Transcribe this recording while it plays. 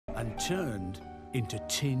and turned into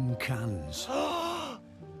tin cans.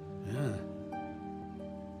 Yeah.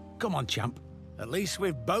 Come on, champ. At least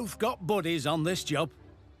we've both got buddies on this job.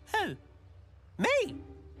 Who? Me?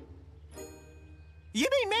 You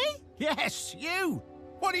mean me? Yes, you!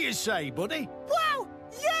 What do you say, buddy? Wow!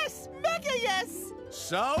 Yes! Mega yes!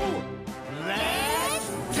 So, let's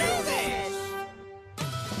do this!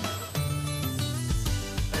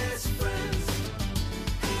 Best friends,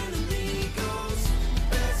 enemigos,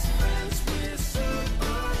 best friends, we're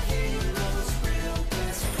superheroes, real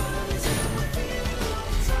best friends, and we feel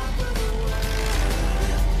on top of the world.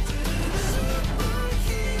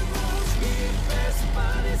 Superheroes, we're best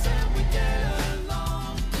buddies and we get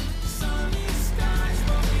along. Sunny skies,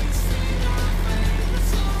 but we sing our favorite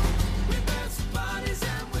song. We're best buddies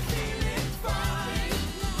and we're feeling fine.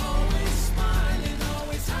 Always smiling,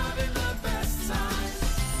 always having the best time.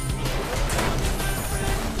 Having my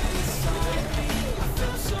friend beside me, I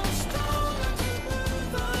feel so strong I can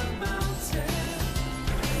move a mountain.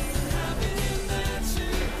 Having him there to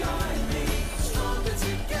guide me, stronger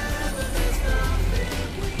together, there's nothing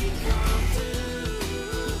we can't do.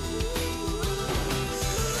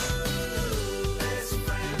 Best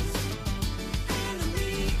friends,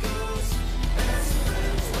 enemigos, best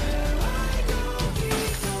friends, where I go, he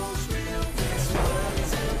goes, real best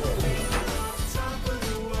buddies, and we're on top of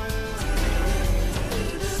the world.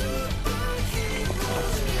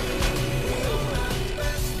 Superheroes, we'll have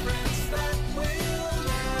best friends that will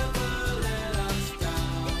never let us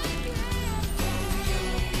down.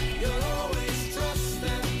 You'll always trust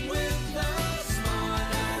them with a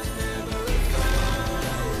smile and never a frown.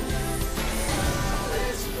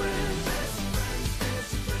 Best friends, best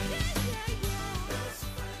friends.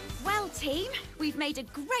 Well, team, we've made a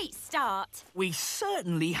great start. We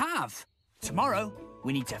certainly have. Tomorrow,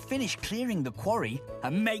 we need to finish clearing the quarry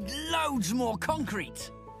and make loads more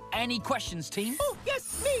concrete. Any questions, team? Oh,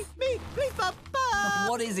 yes, me, please, Papa.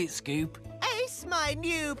 What is it, Scoop? Ace, my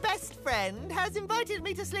new best friend, has invited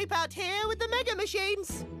me to sleep out here with the mega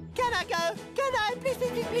machines. Can I go? Can I? Please,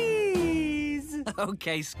 please, please, please.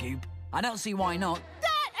 OK, Scoop. I don't see why not.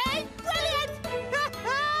 That ain't brilliant!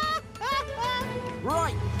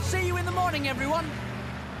 Right, see you in the morning, everyone.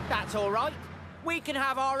 That's all right. We can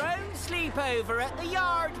have our own sleepover at the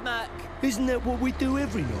yard, Muck. Isn't that what we do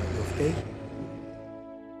every night, Lofty?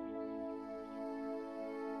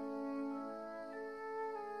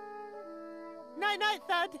 Night-night,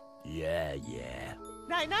 Thud. Yeah.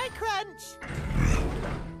 Night-night, Crunch.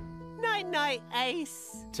 Night-night,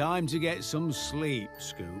 Ace. Time to get some sleep,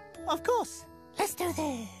 Scoop. Of course. Let's do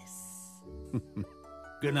this.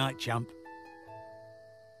 Good night, champ.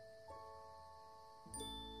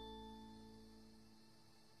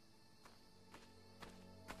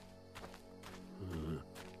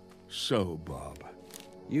 So, Bob,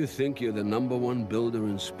 you think you're the #1 builder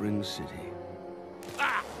in Spring City?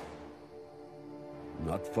 Ah!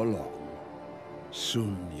 Not for long.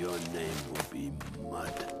 Soon your name will be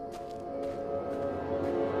mud.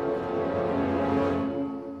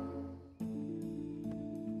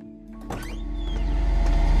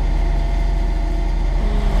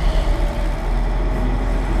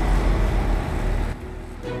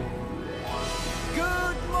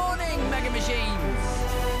 Good morning, Mega Machines.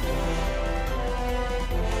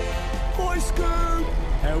 Hi, Scoop!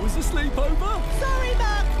 How was the sleepover? Sorry,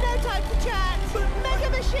 Mark, no time to chat. Mega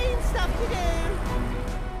machine stuff to do.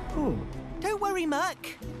 Oh. Don't worry, Muck.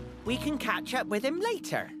 We can catch up with him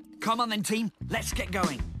later. Come on then, team. Let's get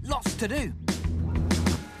going. Lots to do.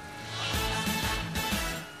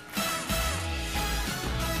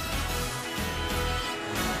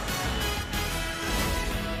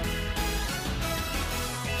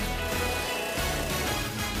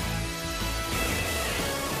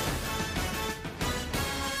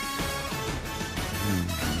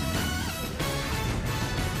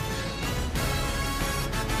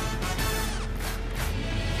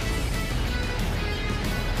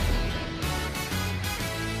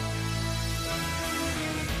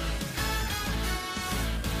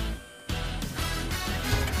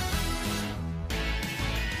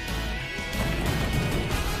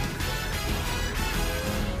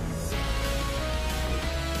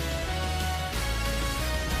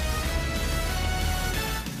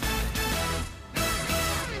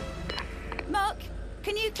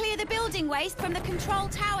 Can you clear the building waste from the control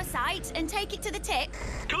tower site and take it to the tip?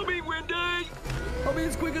 Coming, Wendy! I'll be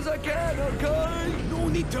as quick as I can, okay? No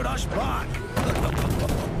need to rush back.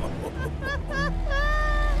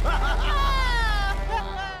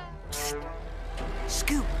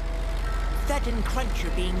 Scoop, Thud and Crunch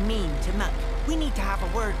are being mean to Muck. We need to have a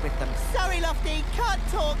word with them. Sorry, Lofty, can't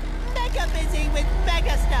talk. Mega busy with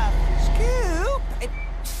mega stuff.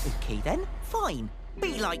 OK then, fine.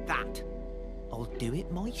 Be like that. I'll do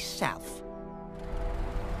it myself.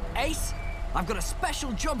 Ace, I've got a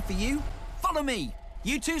special job for you. Follow me.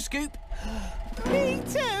 You too, Scoop. Me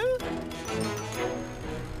too?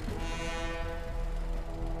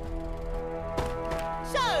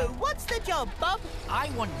 So, what's the job, Bob? I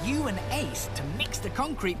want you and Ace to mix the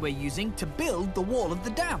concrete we're using to build the wall of the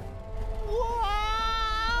dam.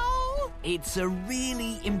 Wow! It's a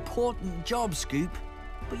really important job, Scoop.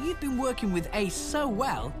 But you've been working with Ace so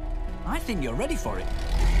well, I think you're ready for it.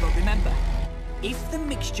 But remember, if the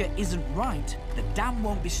mixture isn't right, the dam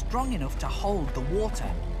won't be strong enough to hold the water.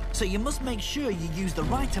 So you must make sure you use the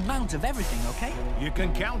right amount of everything, OK? You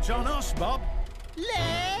can count on us, Bob.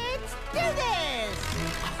 Let's do this!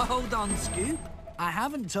 Hold on, Scoop. I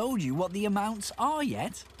haven't told you what the amounts are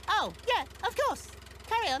yet. Oh, yeah, of course.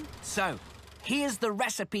 Carry on. So, here's the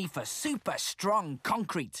recipe for super strong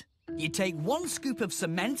concrete. You take 1 scoop of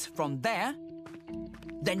cement from there,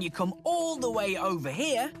 then you come all the way over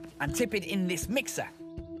here and tip it in this mixer.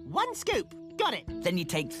 1 scoop. Got it. Then you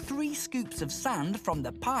take 3 scoops of sand from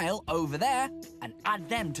the pile over there and add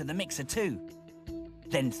them to the mixer too.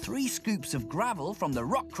 Then 3 scoops of gravel from the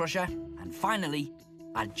rock crusher, and finally,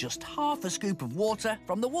 add just half a scoop of water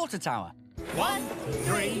from the water tower. 1,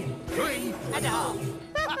 3, 3 and a half.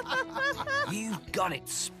 You've got it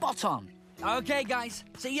spot on. OK, guys,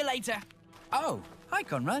 see you later. Oh, hi,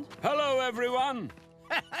 Conrad. Hello, everyone.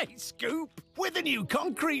 Hey, Scoop, with the new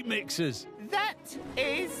concrete mixers. That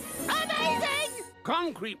is amazing!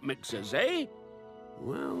 Concrete mixers, eh?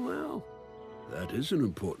 Well, well, that is an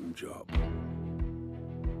important job.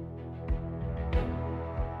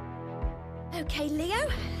 OK, Leo,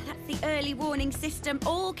 that's the early warning system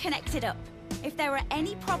all connected up. If there are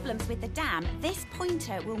any problems with the dam, this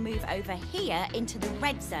pointer will move over here into the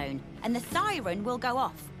red zone, and the siren will go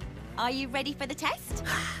off. Are you ready for the test?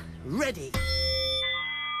 Ready.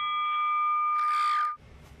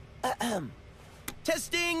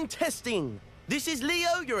 Testing, testing. This is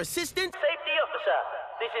Leo, your assistant safety officer.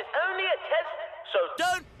 This is only a test, so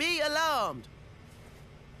don't be alarmed.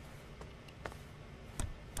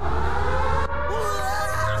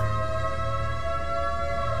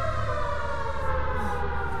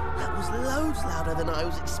 That was loads louder than I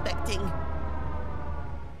was expecting.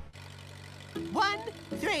 1,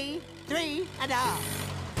 3, 3 and a half.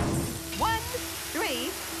 1, 3,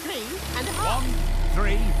 3 and a half. 1,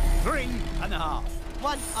 3, 3 and a half.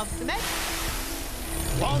 1 of cement.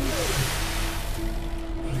 1.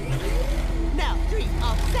 Now 3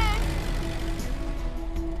 of sand.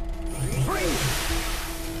 3.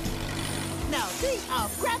 Now 3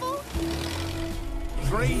 of gravel.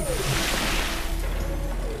 3.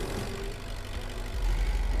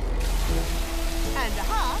 And a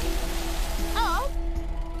half of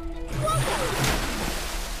water.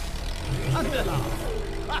 And a half.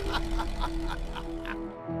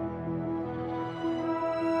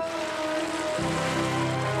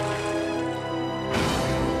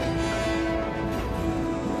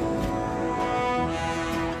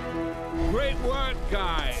 Great work,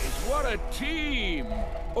 guys. What a team.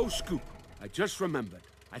 Oh, Scoop, I just remembered.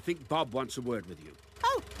 I think Bob wants a word with you.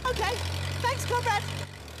 Oh, okay. Thanks, Conrad.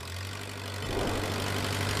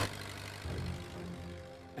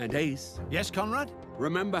 And Ace, Yes, Conrad?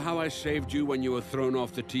 remember how I saved you when you were thrown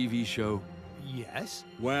off the TV show? Yes.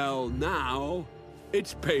 Well, now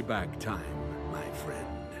it's payback time, my friend.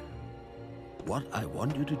 What I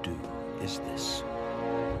want you to do is this.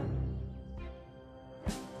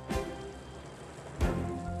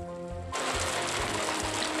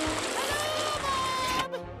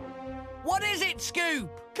 What is it, Scoop?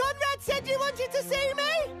 Conrad said you wanted to see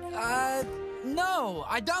me. No,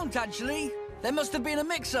 I don't actually. There must have been a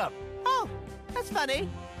mix-up. Oh, that's funny.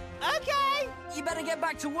 Okay. You better get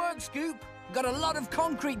back to work, Scoop. Got a lot of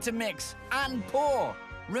concrete to mix and pour.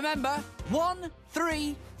 Remember, 1,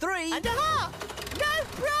 3, 3. And a half. No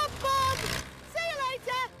problem. See you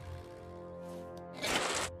later.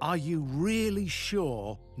 Are you really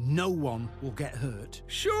sure no one will get hurt?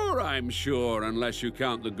 Sure, I'm sure, unless you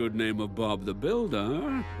count the good name of Bob the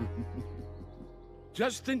Builder.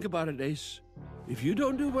 Just think about it, Ace. If you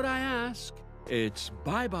don't do what I ask, it's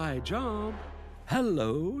bye-bye job.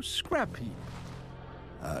 Hello, scrap heap.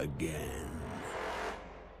 Again.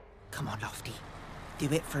 Come on, Lofty. Do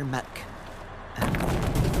it for Muck.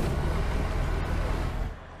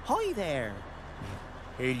 Hi there.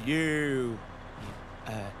 Hello.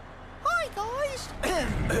 Hi, guys.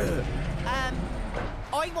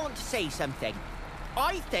 I want to say something.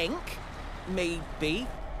 I think, maybe,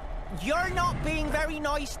 you're not being very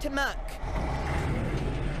nice to Muck.